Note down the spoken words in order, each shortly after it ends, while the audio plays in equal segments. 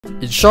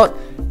In short,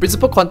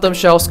 principal quantum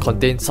shells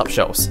contain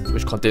subshells,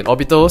 which contain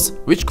orbitals,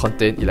 which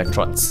contain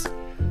electrons.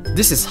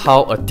 This is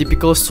how a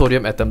typical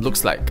sodium atom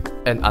looks like,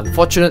 and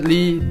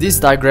unfortunately, this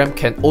diagram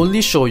can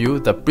only show you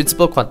the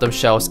principal quantum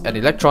shells and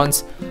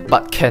electrons,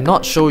 but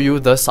cannot show you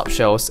the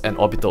subshells and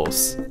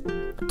orbitals.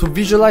 To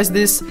visualize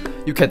this,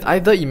 you can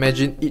either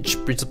imagine each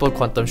principal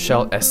quantum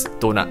shell as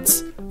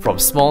donuts, from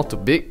small to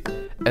big,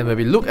 and when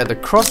we look at the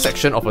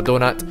cross-section of a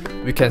donut,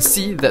 we can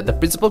see that the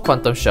principal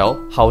quantum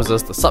shell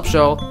houses the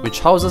subshell, which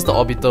houses the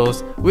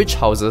orbitals, which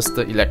houses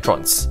the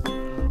electrons.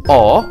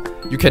 Or,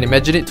 you can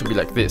imagine it to be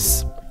like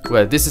this,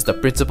 where this is the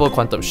principal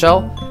quantum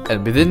shell,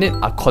 and within it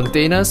are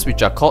containers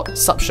which are called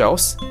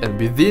subshells, and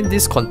within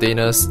these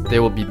containers,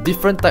 there will be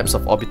different types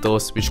of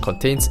orbitals which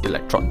contains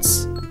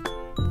electrons.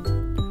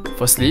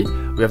 Firstly,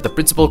 we have the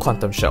principal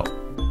quantum shell.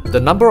 The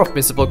number of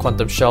principal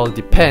quantum shell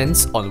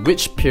depends on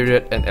which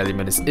period an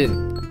element is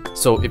in.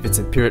 So if it's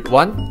in period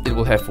 1, it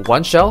will have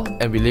 1 shell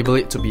and we label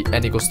it to be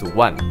n equals to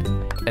 1.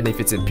 And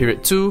if it's in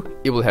period 2,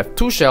 it will have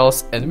 2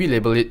 shells and we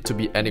label it to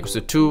be n equals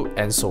to 2,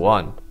 and so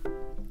on.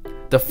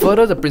 The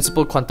further the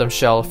principal quantum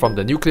shell from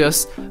the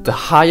nucleus, the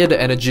higher the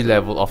energy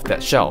level of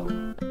that shell.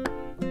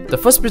 The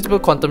first principal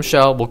quantum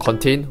shell will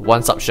contain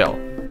 1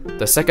 subshell.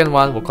 The second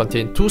one will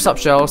contain 2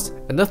 subshells,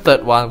 and the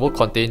third one will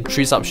contain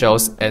 3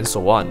 subshells, and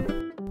so on.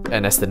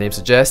 And as the name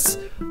suggests,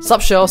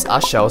 subshells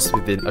are shells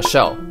within a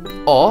shell,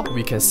 or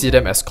we can see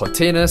them as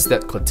containers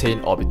that contain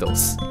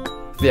orbitals.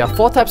 There are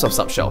 4 types of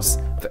subshells: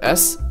 the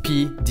S,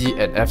 P, D,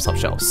 and F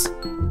subshells.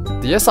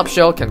 The S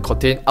subshell can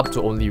contain up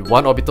to only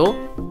 1 orbital,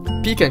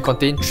 P can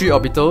contain 3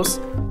 orbitals,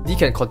 D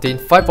can contain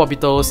 5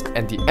 orbitals,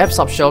 and the F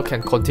subshell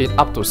can contain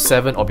up to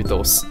 7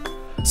 orbitals.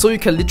 So you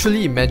can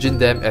literally imagine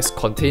them as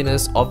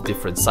containers of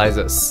different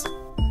sizes.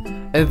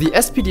 And the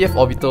SPDF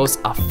orbitals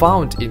are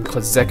found in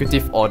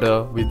consecutive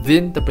order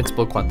within the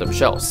principal quantum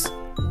shells.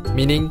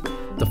 Meaning,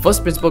 the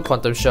first principal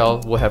quantum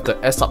shell will have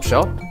the S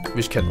subshell,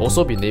 which can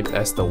also be named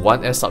as the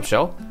 1s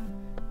subshell.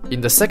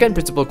 In the second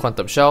principal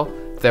quantum shell,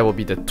 there will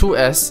be the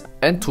 2s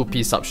and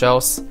 2p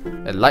subshells,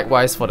 and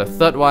likewise for the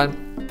third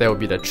one, there will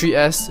be the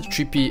 3s,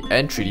 3p,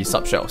 and 3d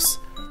subshells.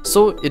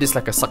 So it is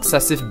like a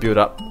successive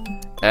build-up: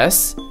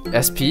 S,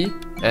 SP,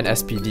 and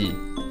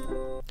SPD.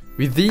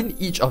 Within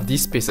each of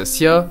these spaces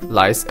here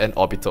lies an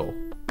orbital.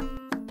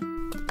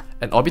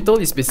 An orbital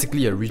is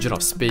basically a region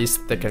of space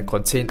that can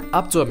contain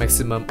up to a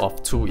maximum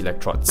of 2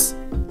 electrons.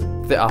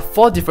 There are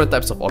 4 different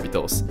types of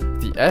orbitals: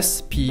 the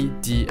S, P,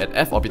 D, and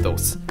F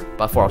orbitals,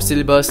 but for our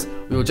syllabus,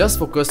 we will just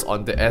focus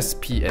on the S,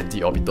 P, and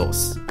D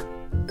orbitals.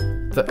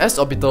 The S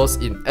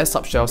orbitals in S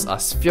subshells are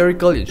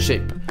spherical in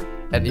shape,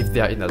 and if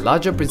they are in a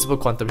larger principal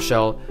quantum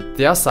shell,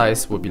 their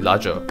size will be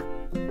larger.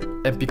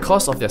 And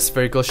because of their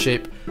spherical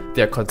shape,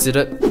 they are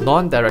considered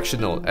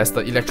non-directional, as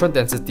the electron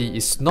density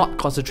is not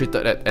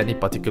concentrated at any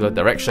particular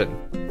direction.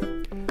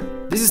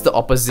 This is the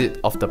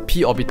opposite of the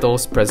p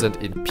orbitals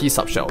present in p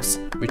subshells,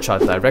 which are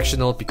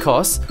directional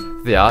because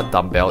they are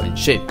dumbbell in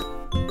shape.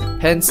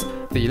 Hence,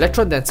 the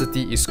electron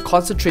density is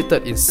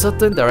concentrated in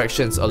certain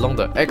directions along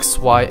the x,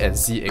 y, and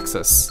z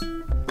axes.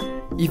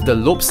 If the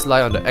lobes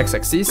lie on the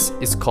x-axis,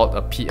 it's called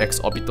a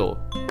px orbital.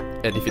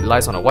 And if it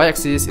lies on a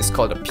y-axis, it's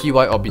called a py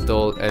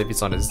orbital, and if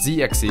it's on a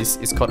z-axis,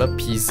 it's called a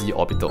pz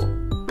orbital.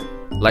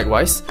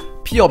 Likewise,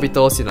 p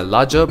orbitals in a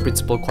larger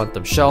principal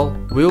quantum shell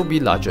will be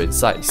larger in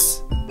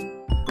size.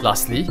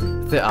 Lastly,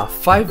 there are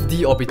 5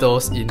 d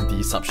orbitals in d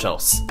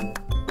subshells.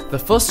 The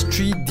first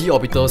 3 d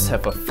orbitals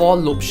have a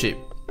 4-lobe shape,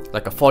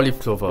 like a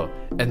 4-leaf clover,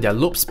 and their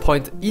lobes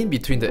point in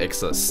between the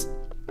axes.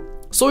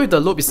 So if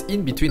the lobe is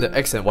in between the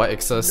x and y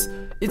axes,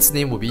 its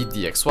name will be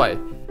dxy.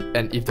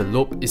 And if the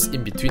lobe is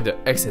in between the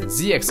x and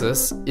z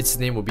axes, its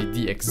name will be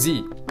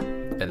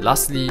dxz. And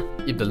lastly,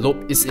 if the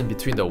lobe is in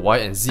between the y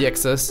and z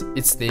axes,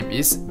 its name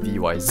is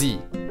dyz.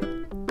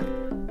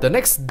 The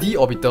next d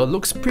orbital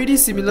looks pretty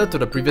similar to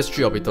the previous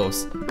 3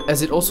 orbitals,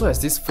 as it also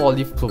has this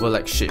 4-leaf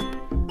clover-like shape.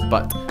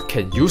 But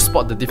can you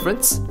spot the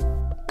difference?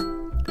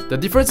 The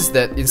difference is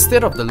that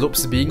instead of the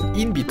lobes being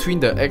in between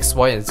the x,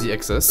 y, and z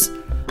axes,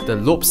 the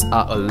lobes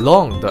are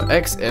along the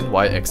x and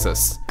y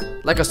axes,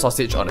 like a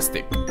sausage on a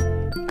stick.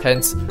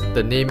 Hence,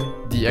 the name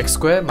dx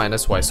square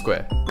minus y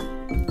square.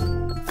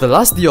 The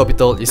last d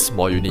orbital is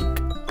more unique.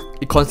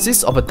 It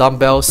consists of a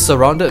dumbbell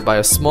surrounded by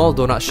a small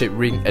donut-shaped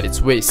ring at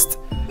its waist,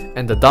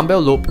 and the dumbbell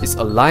lobe is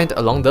aligned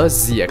along the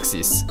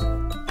z-axis.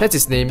 Hence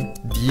its name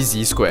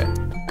dz square.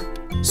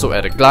 So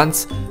at a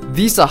glance,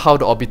 these are how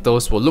the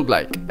orbitals will look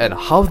like and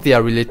how they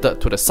are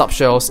related to the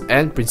subshells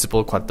and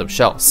principal quantum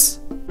shells.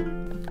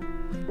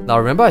 Now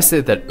remember I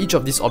said that each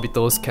of these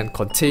orbitals can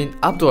contain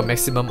up to a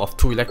maximum of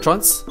 2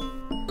 electrons?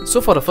 So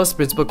for the first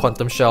principal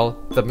quantum shell,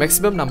 the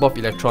maximum number of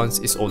electrons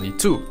is only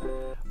 2,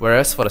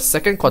 whereas for the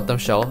second quantum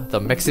shell, the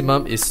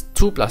maximum is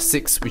 2 plus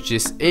 6, which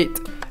is 8,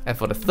 and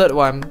for the third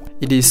one,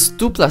 it is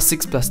 2 plus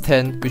 6 plus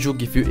 10, which will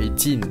give you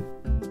 18.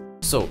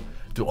 So,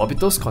 do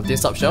orbitals contain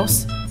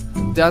subshells?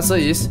 The answer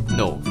is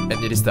no,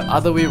 and it is the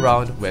other way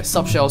around where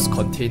subshells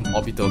contain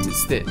orbitals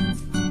instead.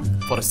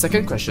 For the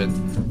second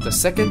question, the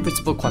second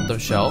principal quantum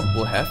shell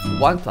will have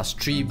 1 plus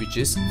 3, which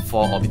is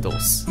 4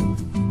 orbitals.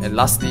 And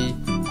lastly,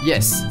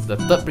 yes, the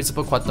third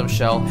principal quantum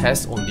shell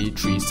has only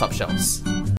 3 subshells.